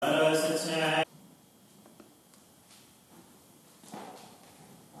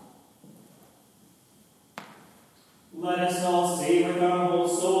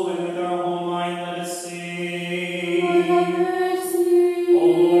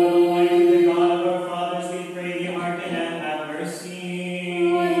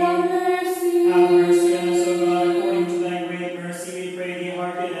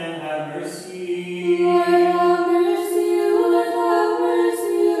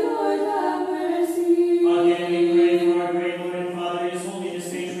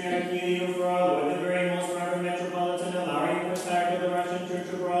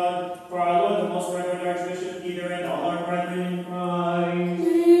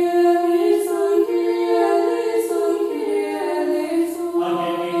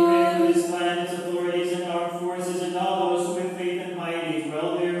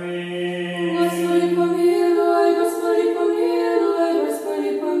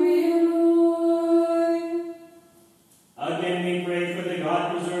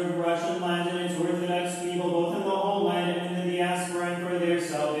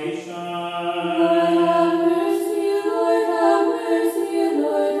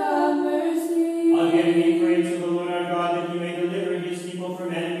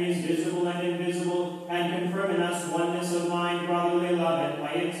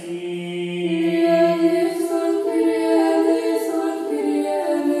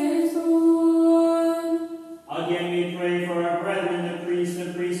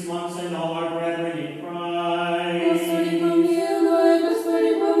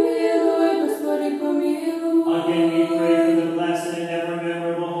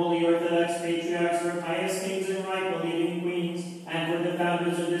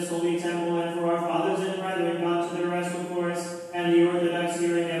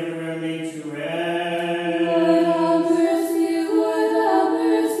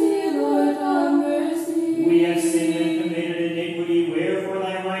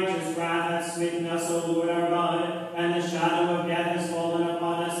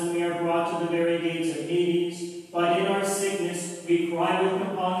cry with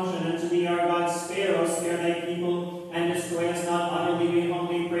compunction unto thee, our God, spare us, spare thy people, and destroy us not utterly, we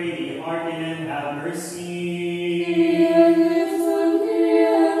humbly pray thee. Hearken and have mercy.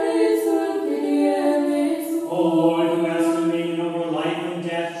 O Lord, who hast dominion over life and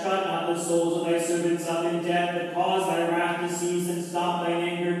death, shut not the souls of thy servants up in death, but cause thy wrath to cease and stop thine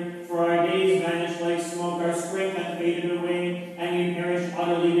anger. For our days vanish like smoke, our strength hath faded away, and we perish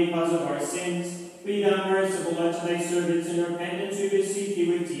utterly because of our sins. Be thou merciful unto thy servants, in repentance we beseech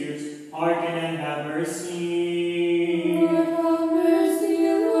thee with tears. Hearken and have mercy. Lord, have mercy,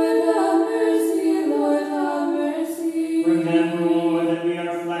 Lord, have mercy, Lord, have mercy. Remember, O Lord, that we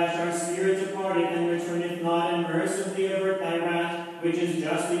are flesh, our spirit departed, and returneth not, and mercifully avert thy wrath, which is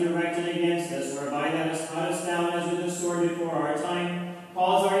justly directed against us, whereby thou hast cut us down as with a sword before our time.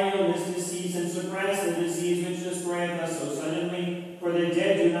 Cause our illness to cease, and suppress the disease which destroyeth us so suddenly. For the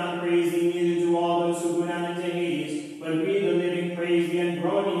dead do not praise thee, neither do all those who go down into Hades. But we, the living, praise thee, and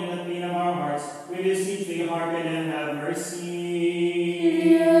groaning in the pain of our hearts, we beseech thee, hearken and have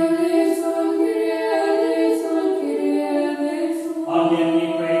mercy. Again we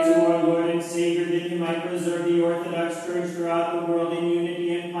pray to our Lord and Savior that He might preserve the Orthodox Church throughout the world in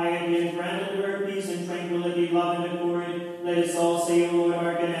unity and piety, and grant unto her peace and tranquility, love and accord. Let us all say, O Lord,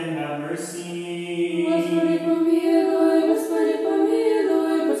 hearken and have mercy.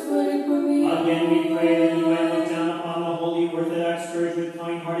 Again we pray that You might look down upon the Holy Orthodox Church with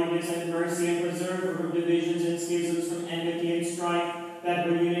kind-heartedness and mercy, and preserve her from divisions and schisms, from enmity and strife, that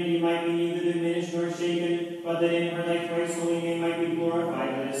her unity might be neither diminished nor shaken, but that in her thy thrice holy name might be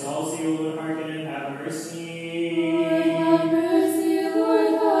glorified. Let us all say, O Lord, hearken and have mercy. Lord, have mercy,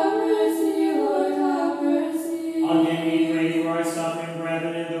 Lord, have mercy, Lord, have mercy. Again we pray for our suffering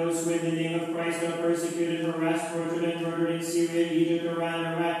brethren and those who in the name of Christ are persecuted, harassed, tortured, and murdered in Syria, Egypt, Iran,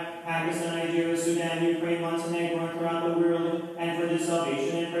 Iraq, Pakistan, Nigeria, Sudan, Ukraine, Montenegro, and throughout the world, and for the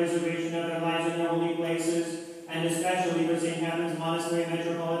salvation and preservation of their lives in their holy places, and especially for St. Catherine's Monastery,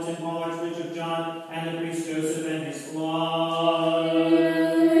 Metropolitan Paul, Archbishop John, and the priest Joseph and his flock.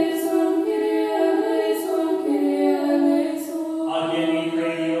 Again we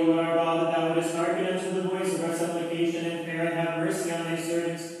pray thee, O Lord our God, that thou wouldest hearken unto the voice of our supplication, and spare and have mercy on thy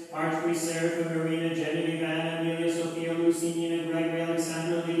servants, Archpriest Seraph, Marina, Genevieve, Anna, Amelia, Sophia, Lucy, Nina, Gregory,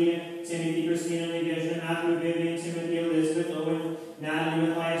 Alexandra, Lydia, Timothy, Christina, Nadeja, Matthew, Vivian, Timothy, Elizabeth, Owen, Natalie,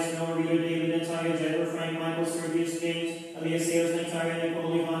 Matthias, Noah, Rita, David, Natalia, Deborah, Frank, Michael, Sergius, James, Eliaseus, Nectaria,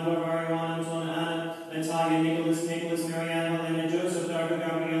 Nicole, Ivan, Barbara, Juan, Anton, Anna, Natalia, Nicholas, Marianne, Helena, Joseph, Darko,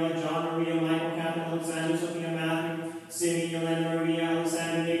 Gabriela, John, Maria, Michael, Catherine, Alexander, Sophia, Matthew, Simeon, Yolanda, Maria,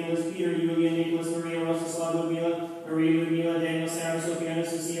 Alexander, Nicholas, Peter, Julia, Nicholas, Maria, Rostislav, Ludmila, Maria, Ludmila, Daniel, Sarah, Sophia,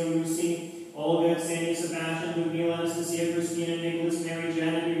 Anastasia, Lucy, Olga, Sandy, Sebastian, Ludmila, Anastasia, Christina, Nicholas, Mary,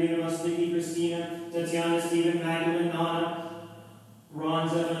 Janet, Irina, Vasiliki, Christina, Tatiana, Stephen, Magdalene, Nana, Ron,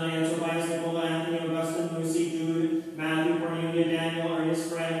 Zephaniah, Tobias, Nicola, Anthony, Augustine, Lucy, Jude, Matthew, Cornelia, Daniel, Ernest,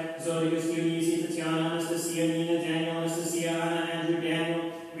 Fred, Zodigus, Eunice, Tatiana, Anastasia, Nina, Daniel, Anastasia, Anna, Andrew,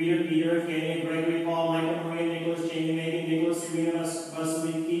 Daniel, Rita, Peter, Evgenia, Gregory, Paul, Michael, Maria, Nicholas, Jamie, Megan, Nicholas, Serena,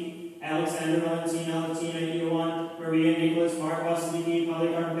 Vasiliki, Alexander, Valentina, Latina, Ioan, Maria, Nicholas, Mark, Vasiliki,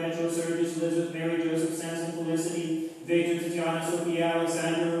 Polycarp, Petro, Sergius, Elizabeth, Mary, Joseph, Samson, Felicity, Victor, Tatiana, Sophia,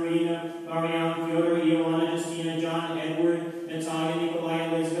 Alexander, Marina, Marianne, Fyodor, Ioana, Justina, John, Edward, Natalia, Nikolai,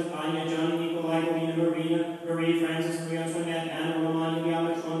 Elizabeth, Anya, Johnny, Nikolai, Galina, Marina, Marie, Francis, Maria Antoinette, Anna, Roman, Yulia,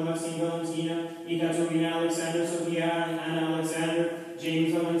 Matron, Maxine, Valentina, Ekaterina, Alexander, Sophia, Anna, Alexander,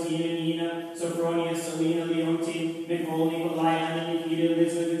 James, Valentina, Nina, Sophronia, Selena, Leontine, Nicole, Nikolai, Anna, Nikita,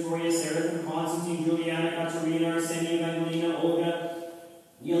 Elizabeth, Victoria, Sarah, Constantine, Juliana, Katerina, Arsenia, Evangelina, Olga,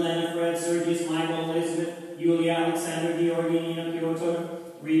 Yelena, Fred, Sergius, Michael, Elizabeth, Yulia, Alexander, Georgi, Nina, Piotr,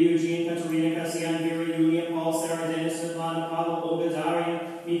 Rita, Eugene, Katerina, Cassian, Vera, Yulia, Paul, Sarah, Dennis, Svetlana, Pavel, Olga,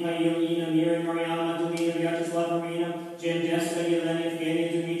 Daria, Mikhail, Ina, Miriam, Mariana, Magdalena, Vyacheslav, Marina, Jen, Jessica, Yelena,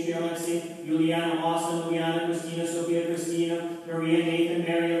 Evgenia, Dmitry, Alexei, Juliana, Austin, Juliana, Christina, Sophia, Christina, Maria, Nathan,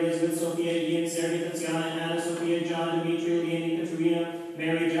 Mary, Elizabeth, Sophia, Ian, Sergei, Tatiana, Anna, Sophia, John, Dmitry, Leonie, Katerina,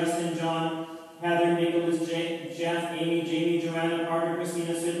 Mary, Justin, John, Heather, Nicholas, Jeff, Amy, Jamie, Joanna, Parker,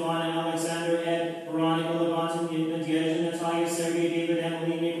 Christina, Svetlana, Alexander, Ed, Veronica, Levantin, Nadezhda, Natalia, Sergei, David,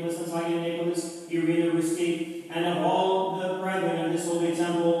 Emily, Nicholas, Natalia, Nicholas, Irina, Rusty, and of all the brethren of this holy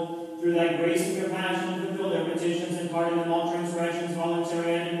temple, through thy grace and compassion, fulfill their petitions and pardon them all transgressions,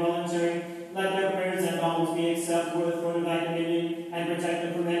 voluntary and involuntary. Let their prayers and alms be accepted for the throne of thy dominion, and protect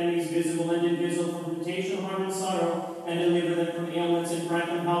them from enemies visible and invisible, from temptation, harm, and sorrow, and deliver them from ailments, and grant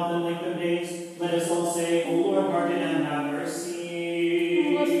them health and length of days. Let us all say, O Lord, pardon and have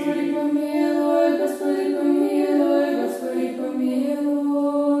mercy. Господи, помилуй, Господи, помилуй, Господи,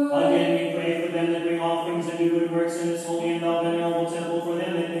 помилуй. Again we pray for them that bring offerings and do good works in this holy and venerable temple.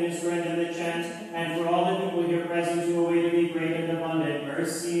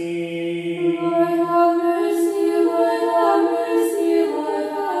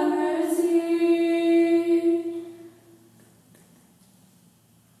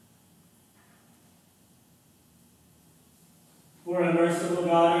 For a merciful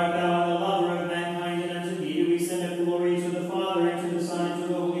God art thou, and the lover of mankind, and unto thee do we send up glory to the Father, and to the Son, and to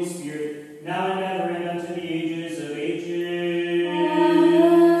the Holy Spirit, now and ever, and unto the ages of ages. Amen.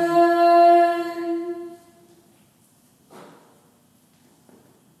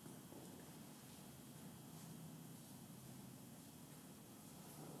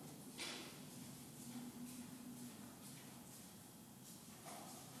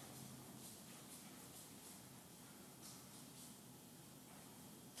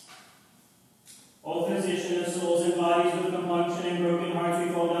 O Physician of souls and bodies, with compunction and broken hearts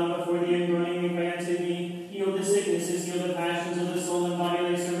we fall down before thee, and groaning we pray unto thee. Heal the sicknesses, heal the passions of the soul and body,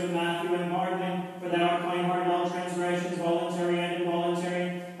 thy servant Matthew, and pardon him, for thou art kind-hearted in all transgressions, voluntary and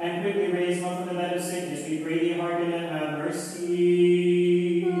involuntary, and quickly raise him up from the bed of sickness. We pray thee, hearken and have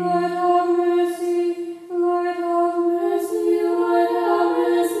mercy. Lord have mercy, Lord have mercy, Lord have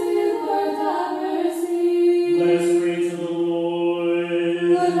mercy, Lord have mercy. Let us pray to the Lord.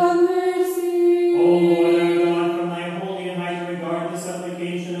 Lord have mercy. O Lord our God, from thy holy and height regard the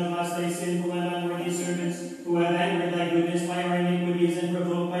supplication of us, thy sinful and unworthy servants, who have angered thy goodness by our iniquities, and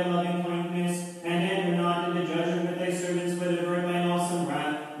provoked by loving kindness, and enter not into judgment with thy servants, but avert thine awesome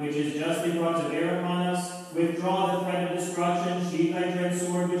wrath, which is justly brought to bear upon us. Withdraw the threat of destruction, sheathe thy dread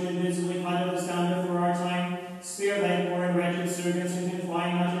sword, which invisibly cutteth us down before our time. Spare thy poor and wretched servants, and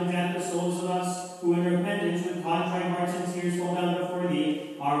confine not in death the souls of us, who in repentance with contrite hearts and tears fall down before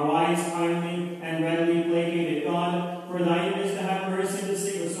thee, our wise,